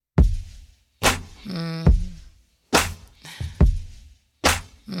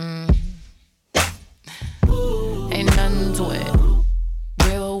to it.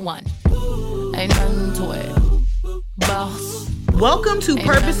 Real one. Ain't nothing to it. Boss. Welcome to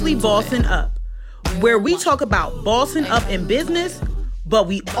Purposely Bossing Up, where we talk about bossing up in business, but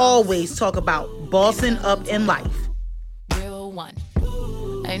we always talk about bossing up in life. Real one.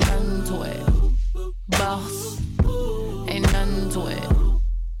 Ain't nothing to it. Boss. Ain't nothing to it.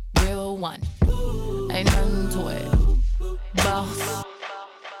 Real one. Ain't nothing to it. Boss.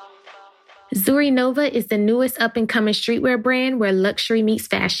 Zuri Nova is the newest up-and-coming streetwear brand where luxury meets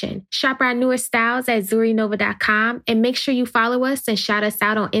fashion. Shop our newest styles at zurinova.com and make sure you follow us and shout us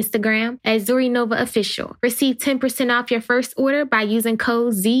out on Instagram at Zurinova Official. Receive 10% off your first order by using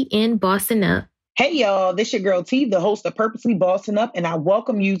code ZNBossinUp. Hey y'all, this your girl T, the host of Purposely Bossing Up, and I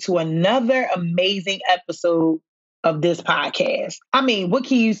welcome you to another amazing episode of this podcast. I mean, what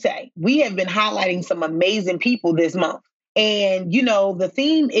can you say? We have been highlighting some amazing people this month. And, you know, the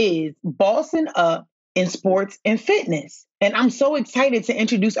theme is bossing up in sports and fitness. And I'm so excited to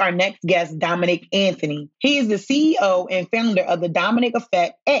introduce our next guest, Dominic Anthony. He is the CEO and founder of the Dominic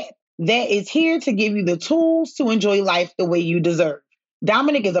Effect app that is here to give you the tools to enjoy life the way you deserve.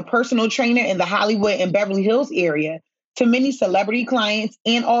 Dominic is a personal trainer in the Hollywood and Beverly Hills area to many celebrity clients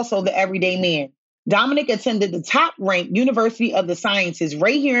and also the everyday man. Dominic attended the top-ranked University of the Sciences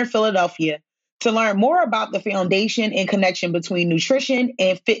right here in Philadelphia to learn more about the foundation and connection between nutrition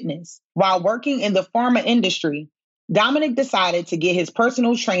and fitness. While working in the pharma industry, Dominic decided to get his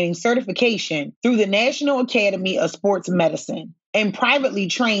personal training certification through the National Academy of Sports Medicine and privately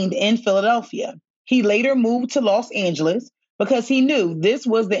trained in Philadelphia. He later moved to Los Angeles because he knew this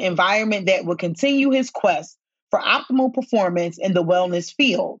was the environment that would continue his quest for optimal performance in the wellness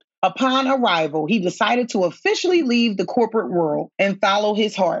field. Upon arrival, he decided to officially leave the corporate world and follow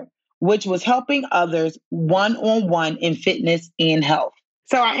his heart, which was helping others one-on-one in fitness and health.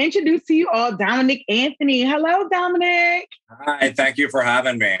 So I introduce to you all Dominic Anthony. Hello, Dominic. Hi, thank you for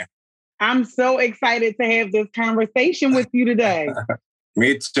having me. I'm so excited to have this conversation with you today.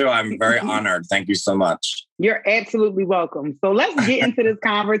 Me too. I'm very honored. Thank you so much. You're absolutely welcome. So let's get into this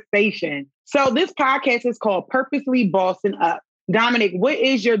conversation. So this podcast is called Purposely Bossing Up. Dominic, what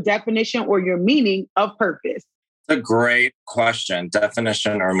is your definition or your meaning of purpose? A great question.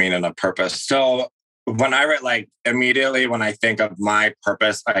 Definition or meaning of purpose. So when I write, immediately when I think of my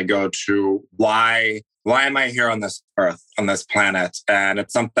purpose, I go to why am I here on this earth, on this planet? And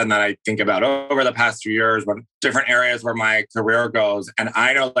it's something that I think about over the past few years, when different areas where my career goes. And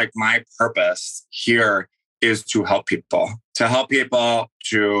I know my purpose here is to help people,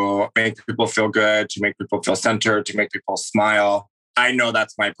 to make people feel good, to make people feel centered, to make people smile. I know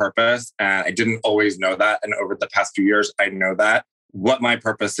that's my purpose. And I didn't always know that. And over the past few years, I know that, what my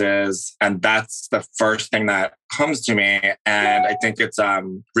purpose is. And that's the first thing that comes to me. And I think it's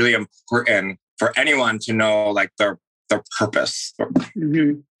really important for anyone to know their purpose.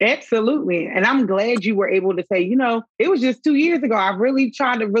 Mm-hmm. Absolutely. And I'm glad you were able to say, it was just 2 years ago. I really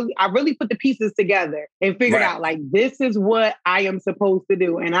put the pieces together and figured out this is what I am supposed to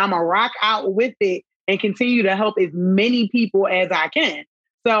do. And I'm going to rock out with it and continue to help as many people as I can.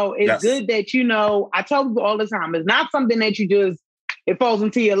 So it's good that, I tell people all the time, it's not something that it falls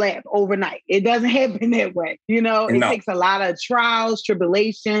into your lap overnight. It doesn't happen that way. It takes a lot of trials,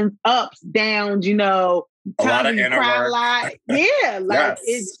 tribulations, ups, downs, a lot of inner work. A lot. Yeah.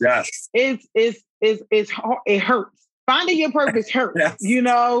 It's hard. It hurts. Finding your purpose hurts,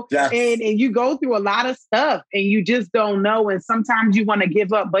 and you go through a lot of stuff and you just don't know. And sometimes you want to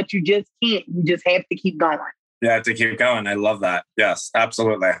give up, but you just can't. You just have to keep going. Yeah, to keep going. I love that. Yes,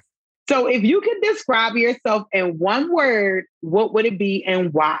 absolutely. So if you could describe yourself in one word, what would it be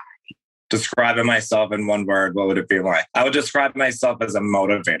and why? Describing myself in one word, what would it be and why? I would describe myself as a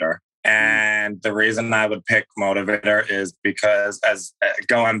motivator. And the reason I would pick motivator is because as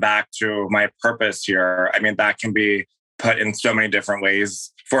going back to my purpose here, that can be put in so many different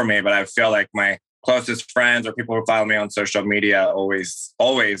ways for me, but I feel like my closest friends or people who follow me on social media always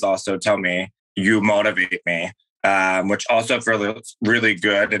also tell me, you motivate me, which also feels really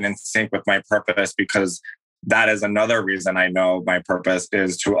good and in sync with my purpose, because that is another reason I know my purpose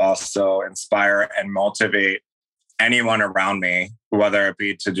is to also inspire and motivate anyone around me, whether it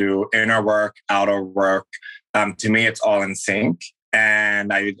be to do inner work, outer work. To me, it's all in sync.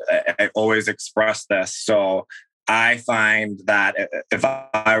 And I always express this. So I find that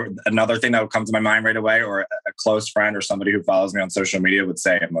another thing that would come to my mind right away, or a close friend or somebody who follows me on social media would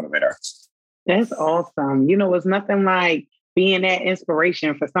say a motivator. That's awesome. It's nothing like being that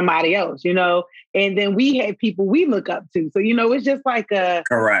inspiration for somebody else, you know? And then we have people we look up to. So, you know, it's just like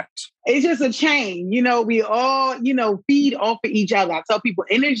correct. It's just a chain, you know, we all, you know, feed off of each other. I tell people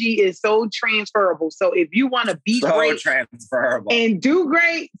energy is so transferable. So if you want to be great transferable and do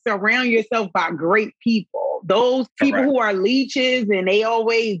great, surround yourself by great people. Those people who are leeches and they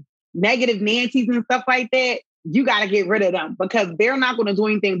always negative Nancy's and stuff like that, you got to get rid of them because they're not going to do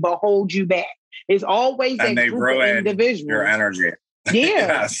anything but hold you back. It's always and that they group ruin of individuals. your energy. Yeah.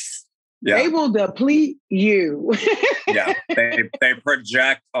 Yes. Yeah. They will deplete you. Yeah. They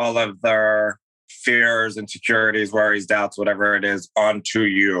project all of their fears, insecurities, worries, doubts, whatever it is, onto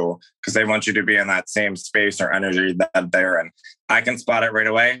you because they want you to be in that same space or energy that they're in. I can spot it right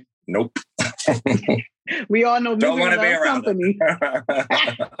away. Nope. We all know don't want to be around company.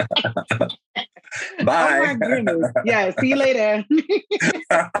 Bye. Oh my goodness. Yeah, see you later.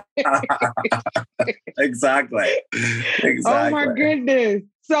 Exactly. Oh my goodness.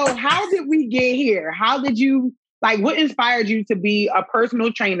 So how did we get here? How did you, like, what inspired you to be a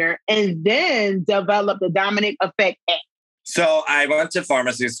personal trainer and then develop the Dominic Effect app? So I went to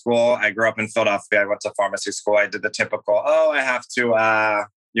pharmacy school. I grew up in Philadelphia. I went to pharmacy school. I did the typical, I have to, I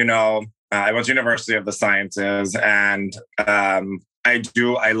went to University of the Sciences and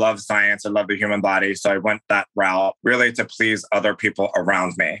I love science. I love the human body. So I went that route really to please other people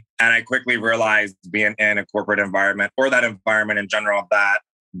around me. And I quickly realized being in a corporate environment or that environment in general, that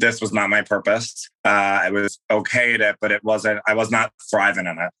this was not my purpose. I was okay at it, but I was not thriving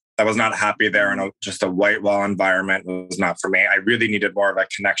in it. I was not happy there in just a white wall environment. It was not for me. I really needed more of a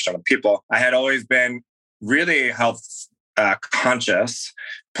connection with people. I had always been really health conscious,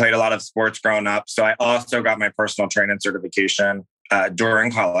 played a lot of sports growing up. So I also got my personal training certification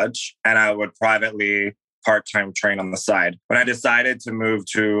during college, and I would privately part-time train on the side. When I decided to move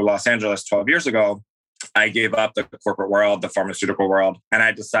to Los Angeles 12 years ago, I gave up the corporate world, the pharmaceutical world, and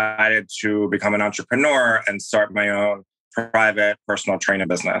I decided to become an entrepreneur and start my own private personal training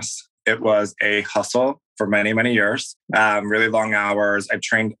business. It was a hustle for many, many years, really long hours. I've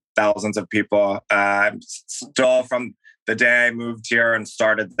trained thousands of people. Still from the day I moved here and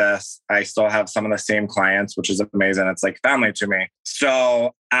started this, I still have some of the same clients, which is amazing. It's like family to me.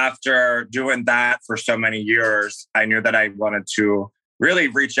 So after doing that for so many years, I knew that I wanted to really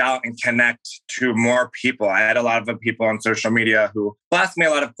reach out and connect to more people. I had a lot of people on social media who asked me a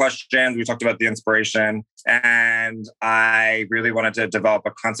lot of questions. We talked about the inspiration, and I really wanted to develop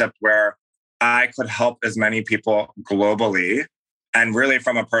a concept where I could help as many people globally and really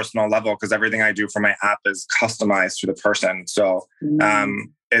from a personal level, because everything I do for my app is customized to the person. So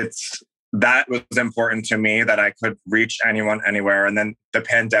that was important to me, that I could reach anyone, anywhere. And then the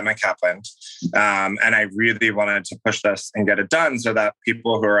pandemic happened. And I really wanted to push this and get it done so that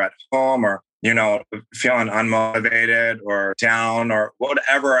people who are at home or, feeling unmotivated or down or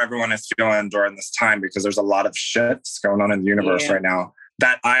whatever everyone is feeling during this time, because there's a lot of shifts going on in the universe right now,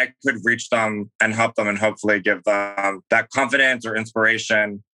 that I could reach them and help them and hopefully give them that confidence or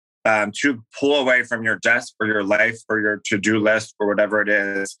inspiration to pull away from your desk or your life or your to-do list or whatever it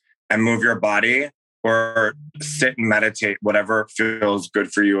is and move your body or sit and meditate, whatever feels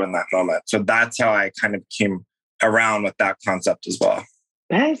good for you in that moment. So that's how I kind of came around with that concept as well.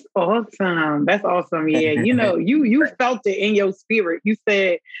 That's awesome. That's awesome. Yeah. You felt it in your spirit. You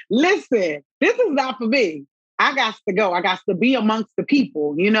said, listen, this is not for me. I got to go. I got to be amongst the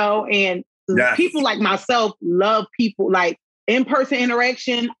people, and people like myself love people, like in-person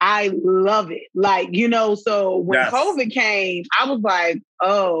interaction. I love it. So when COVID came, I was like,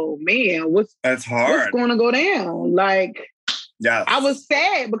 oh man, what's going to go down? I was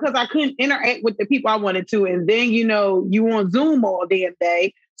sad because I couldn't interact with the people I wanted to. And then, you on Zoom all damn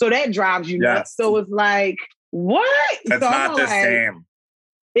day. So that drives you nuts. So it's like, what? It's not the same.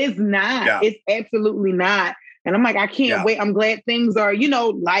 It's not. Yeah. It's absolutely not. And I'm like, I can't wait. I'm glad things are,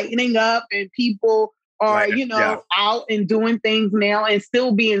 lightening up and people are, out and doing things now and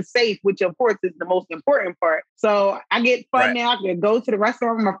still being safe, which of course is the most important part. So I get fun now. I can go to the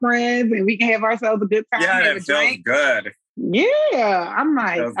restaurant with my friends and we can have ourselves a good time. Yeah, and it feels good. Yeah. I'm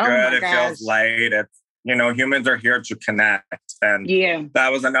like, it feels good. It feels light. It's, humans are here to connect. And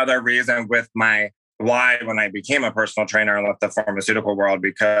that was another reason with why when I became a personal trainer and left the pharmaceutical world,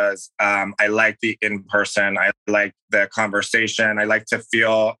 because I like the in-person, I like the conversation, I like to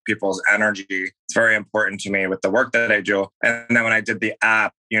feel people's energy. It's very important to me with the work that I do. And then when I did the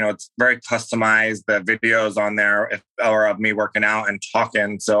app, it's very customized. The videos on there are of me working out and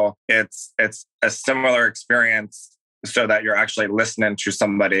talking. So it's a similar experience so that you're actually listening to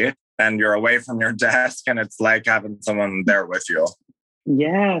somebody and you're away from your desk and it's like having someone there with you.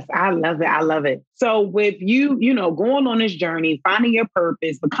 Yes, I love it. I love it. So with you, going on this journey, finding your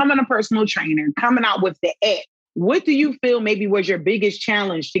purpose, becoming a personal trainer, coming out with the X, what do you feel maybe was your biggest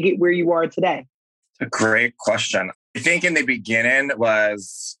challenge to get where you are today? It's a great question. I think in the beginning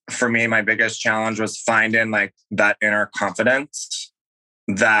was, for me, my biggest challenge was finding like that inner confidence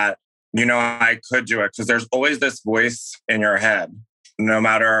that, I could do it. Because there's always this voice in your head, no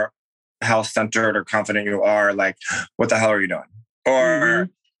matter how centered or confident you are, like, what the hell are you doing? Or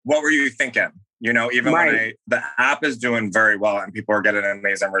what were you thinking? Even when the app is doing very well and people are getting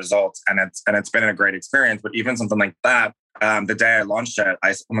amazing results and it's been a great experience, but even something like that, the day I launched it,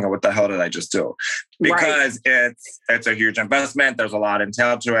 I said, oh my God, what the hell did I just do? Because it's a huge investment. There's a lot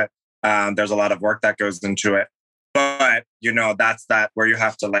entailed to it. There's a lot of work that goes into it. But, that's that where you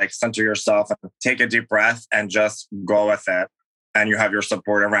have to like center yourself and take a deep breath and just go with it. And you have your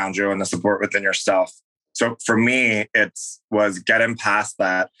support around you and the support within yourself. So for me, it was getting past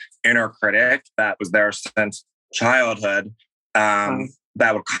that inner critic that was there since childhood,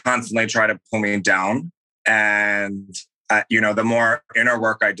 that would constantly try to pull me down. And, the more inner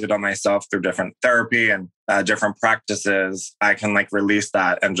work I did on myself through different therapy and different practices, I can like release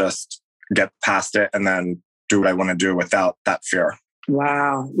that and just get past it and then do what I want to do without that fear.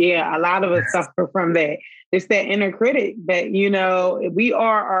 Wow. Yeah. A lot of us suffer from that. It's that inner critic that, we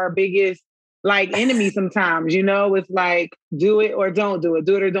are our biggest like enemy sometimes, it's like, do it or don't do it,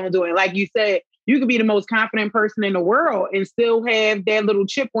 do it or don't do it. Like you said, you could be the most confident person in the world and still have that little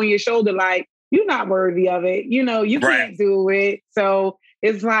chip on your shoulder. Like, you're not worthy of it. You can't do it. So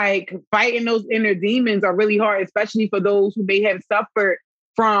it's like fighting those inner demons are really hard, especially for those who may have suffered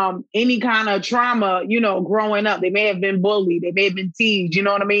from any kind of trauma, growing up. They may have been bullied. They may have been teased. You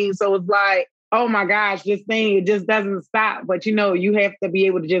know what I mean? So it's like, oh my gosh, this thing, it just doesn't stop. But, you have to be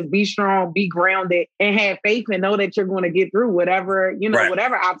able to just be strong, be grounded, and have faith and know that you're going to get through whatever,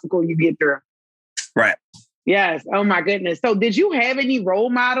 whatever obstacle you get through. Right. Yes. Oh my goodness. So did you have any role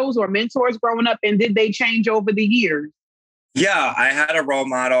models or mentors growing up, and did they change over the years? Yeah, I had a role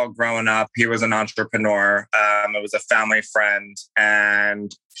model growing up. He was an entrepreneur. It was a family friend,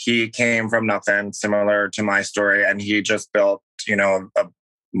 and he came from nothing, similar to my story. And he just built, a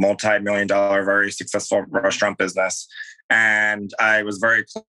multi-million-dollar, very successful restaurant business. And I was very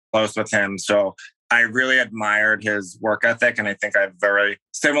close with him. So I really admired his work ethic. And I think I have very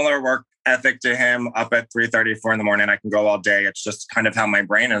similar work ethic to him. Up at 3:30, 4 in the morning, I can go all day. It's just kind of how my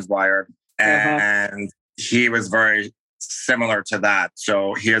brain is wired. And he was very similar to that.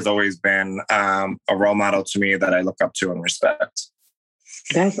 So he has always been a role model to me that I look up to and respect.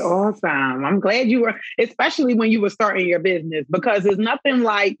 That's awesome. I'm glad you were, especially when you were starting your business, because there's nothing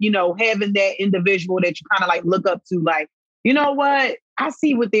like, having that individual that you kind of like look up to, like, you know what? I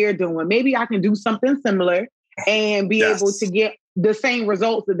see what they're doing. Maybe I can do something similar and be able to get the same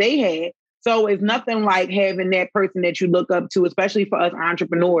results that they had. So it's nothing like having that person that you look up to, especially for us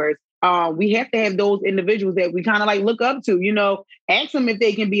entrepreneurs. We have to have those individuals that we kind of like look up to, ask them if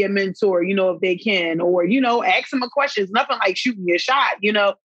they can be a mentor, if they can, or, ask them a question. It's nothing like shooting your shot.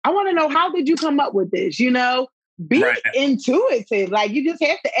 I want to know, how did you come up with this? Be intuitive. Like, you just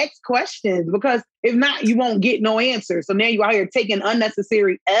have to ask questions, because if not, you won't get no answer. So now you're out here taking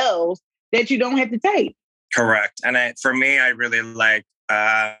unnecessary L's that you don't have to take. Correct. And for me, I really like,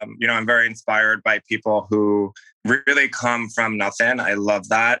 I'm very inspired by people who really come from nothing. I love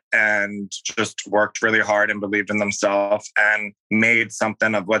that. And just worked really hard and believed in themselves and made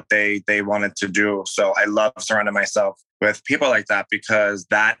something of what they wanted to do. So I love surrounding myself with people like that, because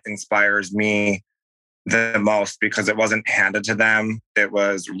that inspires me the most, because it wasn't handed to them. It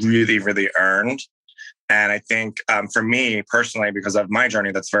was really, really earned. And I think for me personally, because of my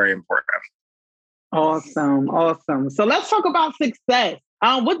journey, that's very important. Awesome. Awesome. So let's talk about success.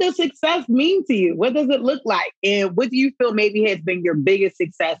 What does success mean to you? What does it look like? And what do you feel maybe has been your biggest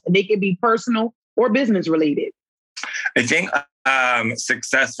success? And it can be personal or business related. I think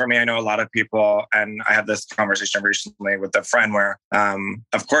success for me, I know a lot of people, and I had this conversation recently with a friend where,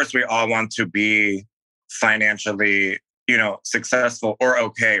 of course, we all want to be financially, successful or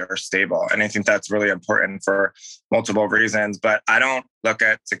okay or stable. And I think that's really important for multiple reasons. But I don't look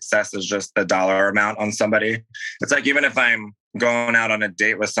at success as just the dollar amount on somebody. It's like, even if I'm going out on a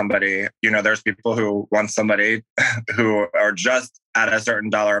date with somebody, there's people who want somebody who are just at a certain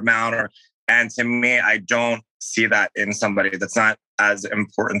dollar amount, and to me, I don't see that in somebody. That's not as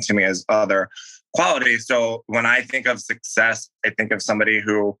important to me as other qualities. So when I think of success, I think of somebody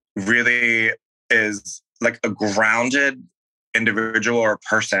who really is like a grounded individual or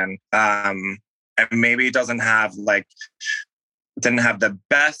person, and maybe didn't have the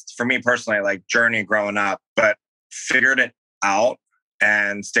best, for me personally, like journey growing up, but figured it out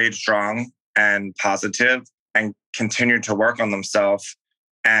and stayed strong and positive and continued to work on themselves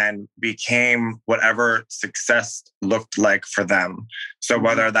and became whatever success looked like for them. So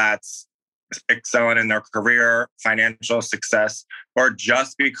whether that's excelling in their career, financial success, or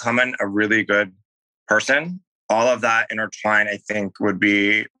just becoming a really good person, all of that intertwined, I think, would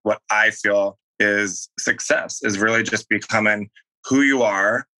be what I feel is success, is really just becoming who you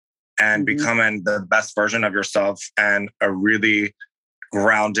are and becoming the best version of yourself and a really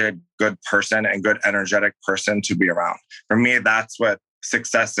grounded, good person and good, energetic person to be around. For me, that's what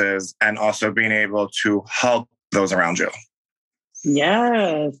success is, and also being able to help those around you.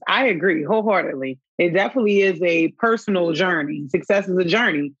 Yes, I agree wholeheartedly. It definitely is a personal journey. Success is a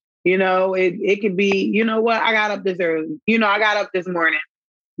journey. It could be, you know what, I got up this early. I got up this morning.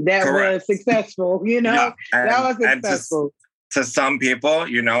 That Correct. was successful. That was successful. To some people,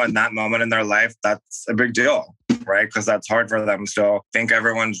 in that moment in their life, that's a big deal, right? Because that's hard for them. So I think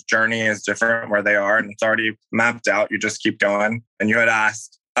everyone's journey is different where they are, and it's already mapped out. You just keep going. And you had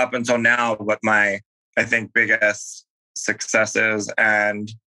asked up until now what my, I think, biggest success is.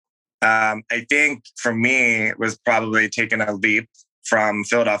 And I think for me, it was probably taking a leap from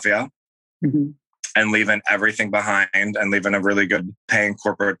Philadelphia and leaving everything behind and leaving a really good paying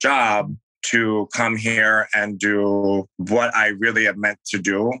corporate job to come here and do what I really have meant to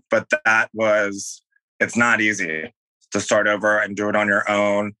do. But it's not easy to start over and do it on your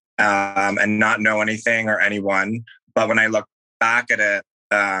own and not know anything or anyone. But when I look back at it,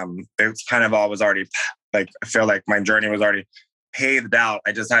 it's kind of all was already, I feel like my journey was already paved out.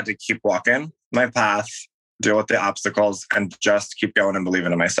 I just had to keep walking my path, deal with the obstacles, and just keep going and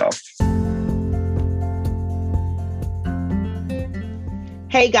believing in myself.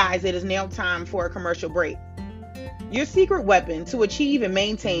 Hey guys, it is now time for a commercial break. Your secret weapon to achieve and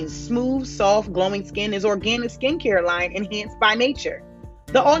maintain smooth, soft, glowing skin is organic skincare line Enhanced by Nature.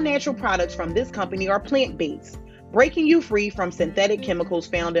 The all-natural products from this company are plant-based, breaking you free from synthetic chemicals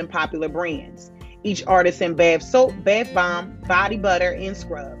found in popular brands. Each artisan bath soap, bath bomb, body butter, and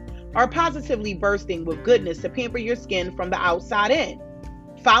scrub are positively bursting with goodness to pamper your skin from the outside in.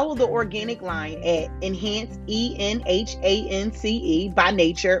 Follow the organic line at Enhance, ENHANCE by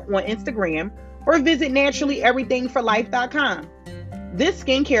Nature on Instagram, or visit naturallyeverythingforlife.com. This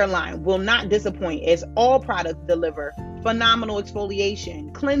skincare line will not disappoint, as all products deliver phenomenal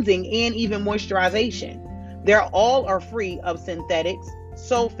exfoliation, cleansing, and even moisturization. All are free of synthetics,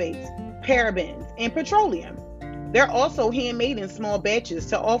 sulfates, parabens, and petroleum. They're also handmade in small batches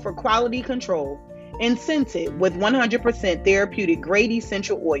to offer quality control, and scented with 100% therapeutic grade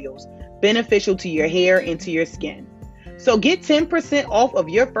essential oils beneficial to your hair and to your skin. So get 10% off of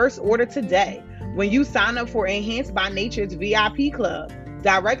your first order today when you sign up for Enhanced by Nature's VIP club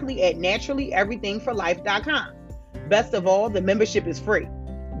directly at naturallyeverythingforlife.com. Best of all, the membership is free.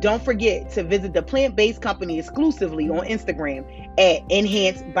 Don't forget to visit the plant-based company exclusively on Instagram at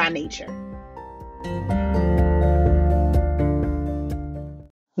Enhanced by Nature.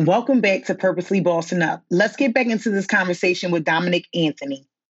 Welcome back to Purposely Bossing Up. Let's get back into this conversation with Dominic Anthony.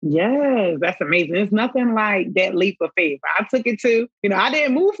 Yes, that's amazing. It's nothing like that leap of faith. I took it to, I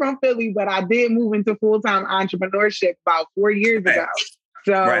didn't move from Philly, but I did move into full-time entrepreneurshop about 4 years ago.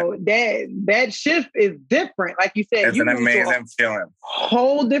 So that shift is different. Like you said, it's an amazing feeling.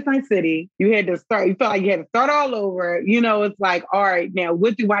 Whole different city. You had to start. You felt like you had to start all over. It's like, all right, now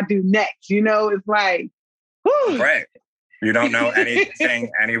what do I do next? It's like, whew. Right. You don't know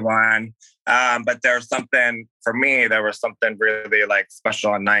anything, anyone. But there's something, for me, there was something really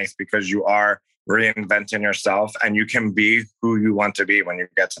special and nice because you are reinventing yourself and you can be who you want to be when you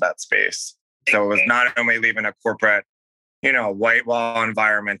get to that space. So it was not only leaving a corporate, white wall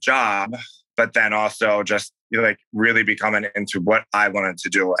environment job, but then also just really becoming into what I wanted to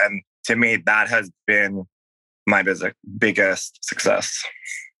do. And to me, that has been my biggest success.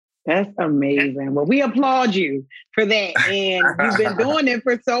 That's amazing. Well, we applaud you for that. And you've been doing it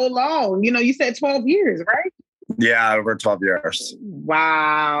for so long. You said 12 years, right? Yeah, over 12 years.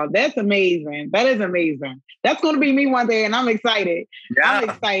 Wow. That's amazing. That is amazing. That's going to be me one day, and I'm excited. Yeah, I'm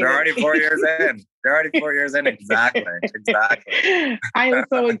excited. They're already 4 years in. Exactly. I am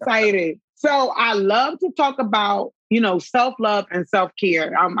so excited. So I love to talk about, self-love and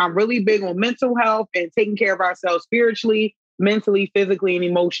self-care. I'm really big on mental health and taking care of ourselves spiritually, mentally, physically, and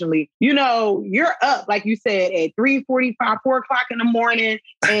emotionally. You're up, like you said, at 3:45, 4 o'clock in the morning,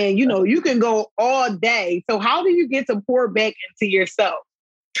 and you can go all day. So how do you get to pour back into yourself?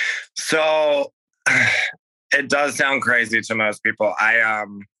 So it does sound crazy to most people.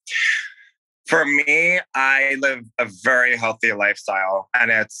 For me, I live a very healthy lifestyle,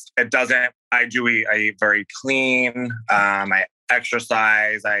 and I do eat very clean. I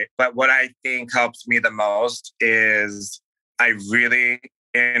exercise. But what I think helps me the most is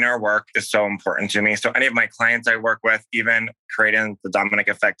inner work is so important to me. So any of my clients I work with, even creating the Dominic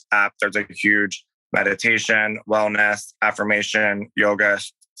Effect app, there's a huge meditation, wellness, affirmation, yoga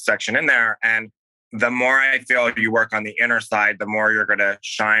section in there. And the more I feel you work on the inner side, the more you're going to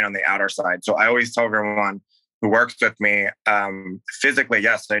shine on the outer side. So I always tell everyone who works with me, physically,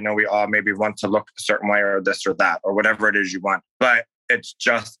 yes, I know we all maybe want to look a certain way or this or that, or whatever it is you want. But it's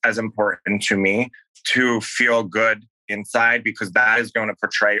just as important to me to feel good inside, because that is going to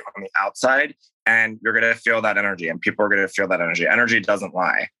portray on the outside, and you're going to feel that energy, and people are going to feel that energy. Energy doesn't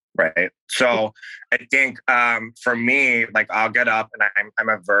lie, right? So I think for me, like I'll get up, and I'm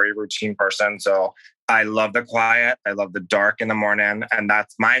a very routine person. So I love the quiet. I love the dark in the morning. And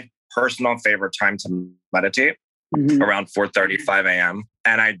that's my personal favorite time to meditate, around 4:30, 5 a.m.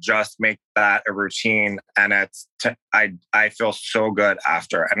 And I just make that a routine. And I feel so good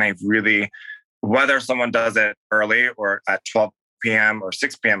after. And I really, whether someone does it early or at 12 p.m. or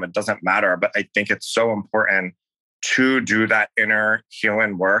 6 p.m., it doesn't matter. But I think it's so important to do that inner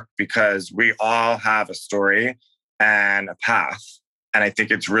healing work, because we all have a story and a path. And I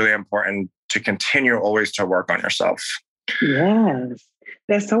think it's really important to continue always to work on yourself. Yes,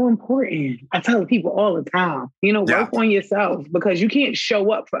 that's so important. I tell people all the time, work on yourself, because you can't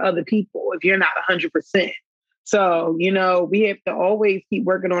show up for other people if you're not 100%. So, we have to always keep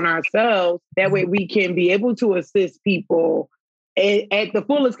working on ourselves. That way we can be able to assist people at the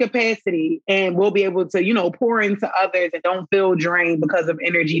fullest capacity, and we'll be able to, pour into others and don't feel drained because of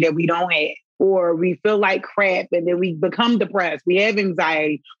energy that we don't have, or we feel like crap and then we become depressed. We have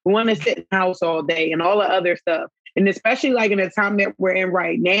anxiety. We want to sit in the house all day and all the other stuff. And especially like in the time that we're in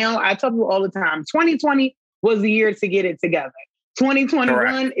right now, I tell people all the time, 2020 was the year to get it together. 2021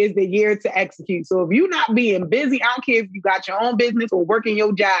 Correct. Is the year to execute. So if you're not being busy, I don't care if you got your own business or working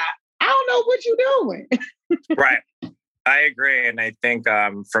your job, I don't know what you're doing. Right. I agree. And I think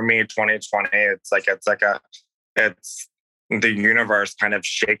for me, 2020, it's the universe kind of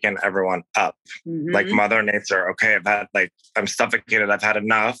shaking everyone up. Like Mother Nature. Okay, I'm suffocated. I've had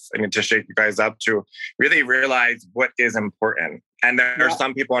enough. I need to shake you guys up to really realize what is important. And there are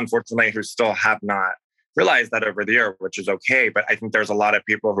some people, unfortunately, who still have not realized that over the year, which is okay. But I think there's a lot of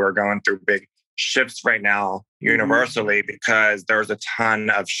people who are going through big shifts right now universally, because there's a ton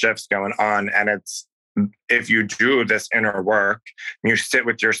of shifts going on. And if you do this inner work, you sit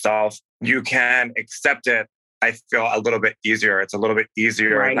with yourself, you can accept it. I feel a little bit easier. It's a little bit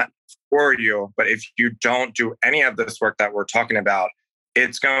easier, not for you. But if you don't do any of this work that we're talking about,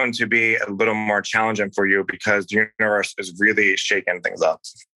 it's going to be a little more challenging for you, because the universe is really shaking things up.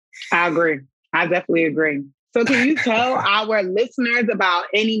 I agree. I definitely agree. So can you tell our listeners about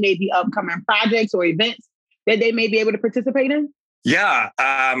any maybe upcoming projects or events that they may be able to participate in? Yeah.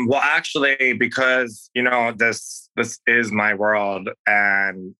 Well, actually, because, this is my world,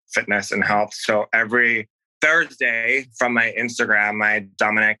 and fitness and health. So every Thursday from my Instagram, my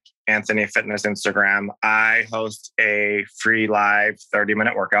Dominic Anthony Fitness Instagram, I host a free live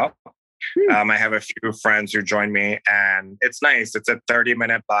 30-minute workout. I have a few friends who join me, and it's nice. It's a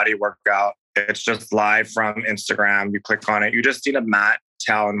 30-minute body workout. It's just live from Instagram. You click on it. You just need a mat,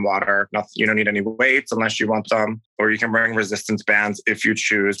 towel, and water. You don't need any weights unless you want them, or you can bring resistance bands if you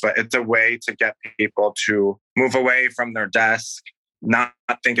choose. But it's a way to get people to move away from their desk, not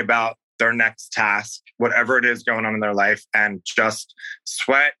think about their next task, whatever it is going on in their life, and just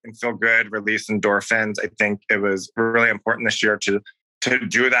sweat and feel good, release endorphins. I think it was really important this year to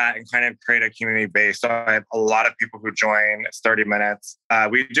do that and kind of create a community base. So I have a lot of people who join. It's 30 minutes.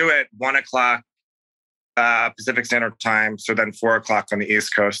 We do it 1:00 Pacific Standard Time. So then 4:00 on the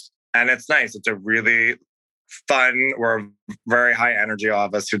East Coast. And it's nice. It's a really fun, we're very high energy, all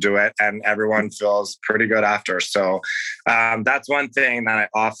of us who do it, and everyone feels pretty good after. So that's one thing that I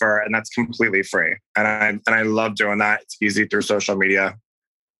offer, and that's completely free. And I love doing that. It's easy through social media,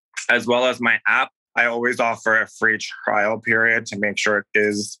 as well as my app. I always offer a free trial period to make sure it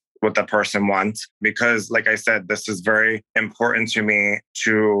is what the person wants, because like I said, this is very important to me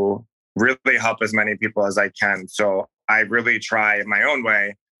to really help as many people as I can. So I really try in my own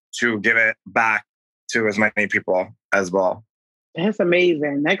way to give it back to as many people as well. That's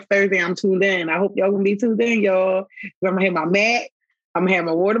amazing. Next Thursday, I'm tuned in. I hope y'all gonna be tuned in, y'all. I'm gonna have my mat, I'm gonna have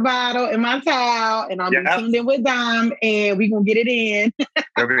my water bottle and my towel, and I'm gonna be tuned in with Dom, and we gonna get it in.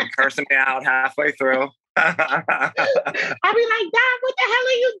 You'll be cursing me out halfway through. I'll be like, Dom, what the hell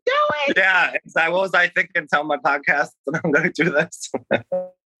are you doing? Yeah, what was I thinking? Tell my podcast that I'm gonna do this.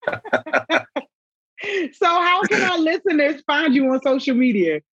 So how can our listeners find you on social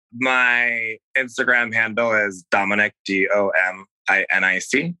media? my Instagram handle is Dominic,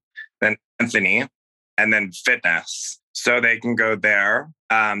 DOMINIC, then Anthony, and then fitness. So they can go there.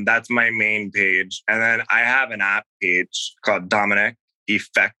 That's my main page. And then I have an app page called Dominic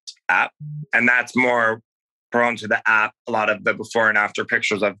Effect app. And that's more prone to the app, a lot of the before and after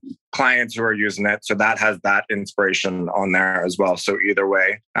pictures of clients who are using it. So that has that inspiration on there as well. So either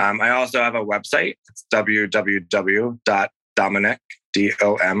way, I also have a website. It's www.dominic,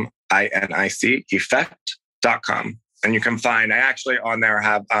 DOMINIC, effect.com. And you can find, I actually on there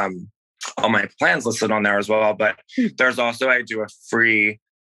have all my plans listed on there as well. But there's also, I do a free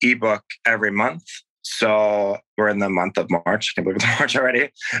ebook every month. So we're in the month of March. I can't believe it's March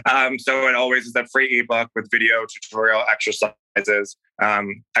already. So it always is a free ebook with video, tutorial, exercises,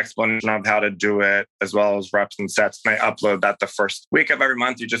 explanation of how to do it, as well as reps and sets. And I upload that the first week of every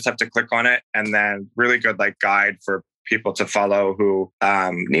month. You just have to click on it, and then really good like guide for people to follow who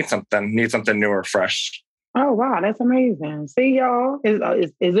need something new or fresh. Oh, wow. That's amazing. See, y'all,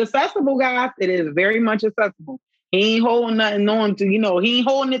 it's accessible, guys. It is very much accessible. He ain't holding nothing on to, he ain't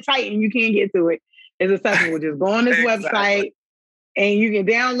holding it tight and you can't get to it. It's accessible. Just go on this website and you can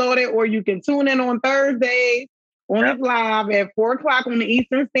download it, or you can tune in on Thursdays on his live at 4:00 on the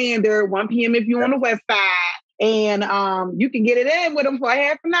Eastern Standard, 1 p.m. if you're on the West Side. And you can get it in with him for a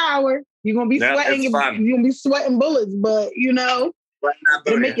half an hour. You're gonna be sweating. You're gonna be sweating bullets, but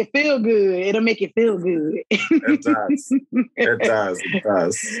it'll make you feel good. It'll make you feel good. It does. It does. It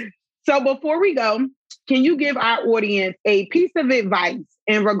does. So before we go, can you give our audience a piece of advice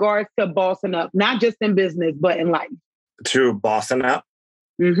in regards to bossing up, not just in business, but in life? To bossing up?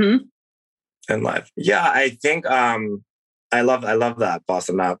 Mm-hmm. In life. Yeah, I think I love that,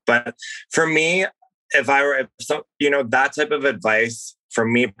 bossing up. But for me, that type of advice for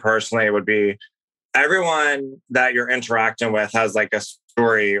me personally would be everyone that you're interacting with has like a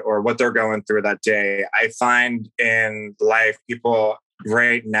story or what they're going through that day. I find in life, people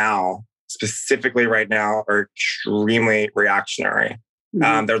specifically right now, are extremely reactionary.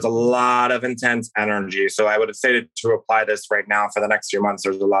 Mm-hmm. There's a lot of intense energy. So I would say to apply this right now for the next few months,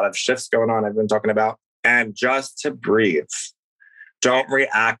 there's a lot of shifts going on I've been talking about. And just to breathe. Don't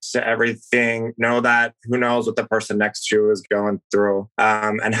react to everything. Know that who knows what the person next to you is going through.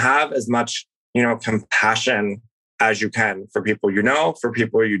 And have as much, compassion as you can for people for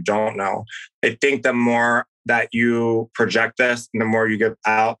people you don't know. I think the more that you project this and the more you give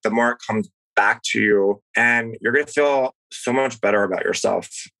out, the more it comes back to you. And you're going to feel so much better about yourself,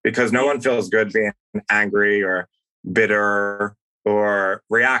 because no one feels good being angry or bitter or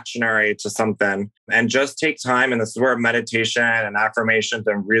reactionary to something. And just take time. And this is where meditation and affirmations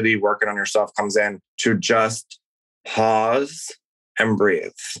and really working on yourself comes in, to just pause and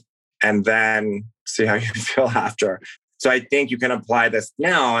breathe and then see how you feel after. So I think you can apply this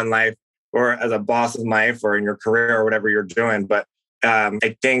now in life, or as a boss in life, or in your career, or whatever you're doing. But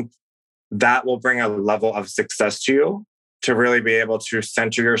I think that will bring a level of success to you, to really be able to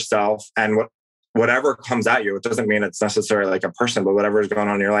center yourself, and whatever comes at you. It doesn't mean it's necessarily like a person, but whatever is going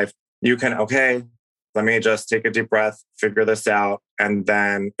on in your life, you can, let me just take a deep breath, figure this out, and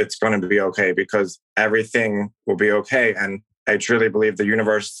then it's going to be okay, because everything will be okay. And I truly believe the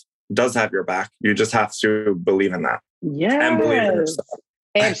universe does have your back. You just have to believe in that. Yes. And believe in yourself.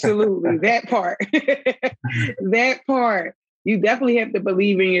 Absolutely. That part. That part. You definitely have to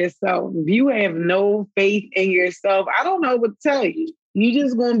believe in yourself. If you have no faith in yourself, I don't know what to tell you. You're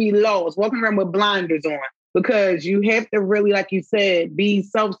just going to be lost, walking around with blinders on, because you have to really, like you said, be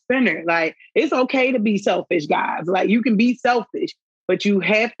self-centered. Like, it's okay to be selfish, guys. Like, you can be selfish, but you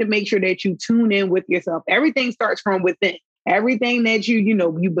have to make sure that you tune in with yourself. Everything starts from within. Everything that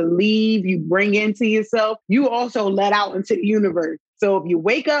you believe, you bring into yourself, you also let out into the universe. So if you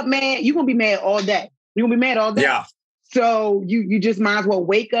wake up mad, you're going to be mad all day. You're going to be mad all day. Yeah. So you just might as well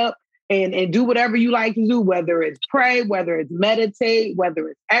wake up and do whatever you like to do, whether it's pray, whether it's meditate, whether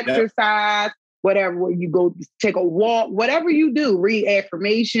it's exercise, whatever, you go take a walk, whatever you do, read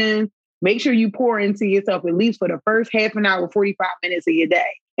affirmations, make sure you pour into yourself at least for the first half an hour, 45 minutes of your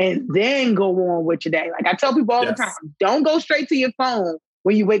day, and then go on with your day. Like I tell people all the time, don't go straight to your phone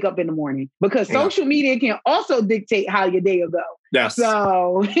when you wake up in the morning, because social media can also dictate how your day will go. Yes.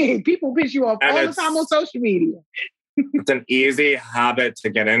 So people piss you off all the time on social media. It's an easy habit to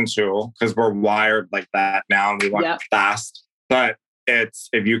get into, because we're wired like that now and we want fast. But it's,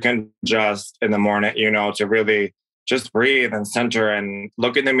 if you can just in the morning, to really just breathe and center and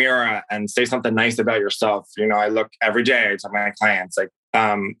look in the mirror and say something nice about yourself. I look every day to my clients, like,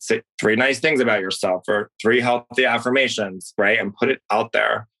 say 3 nice things about yourself, or 3 healthy affirmations, right? And put it out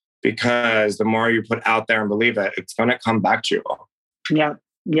there, because the more you put out there and believe it, it's going to come back to you. Yeah.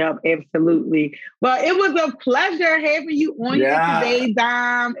 Yep, absolutely. Well, it was a pleasure having you on here today,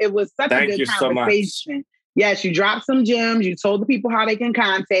 Dom. It was such a good conversation. Yes, you dropped some gems. You told the people how they can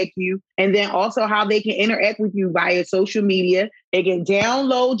contact you, and then also how they can interact with you via social media. They can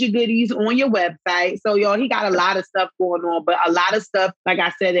download your goodies on your website. So, y'all, he got a lot of stuff going on, but a lot of stuff, like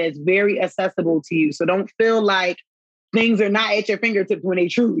I said, is very accessible to you. So don't feel like things are not at your fingertips when they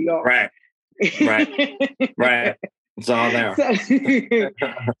truly are. Right. It's all there.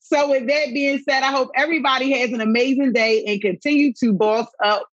 So with that being said, I hope everybody has an amazing day and continue to boss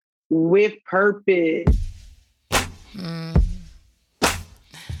up with purpose. Ain't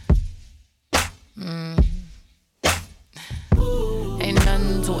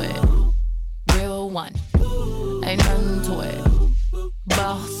nothing to it. Real one. Ain't nothing to it.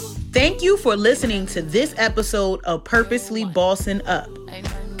 Boss. Thank you for listening to this episode of Purposely Bossing Up.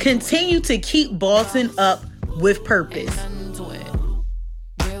 Continue to keep bossing up with purpose. Ain't nothing to it.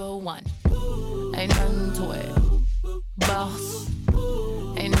 Real one. Ain't nothing to it. Boss.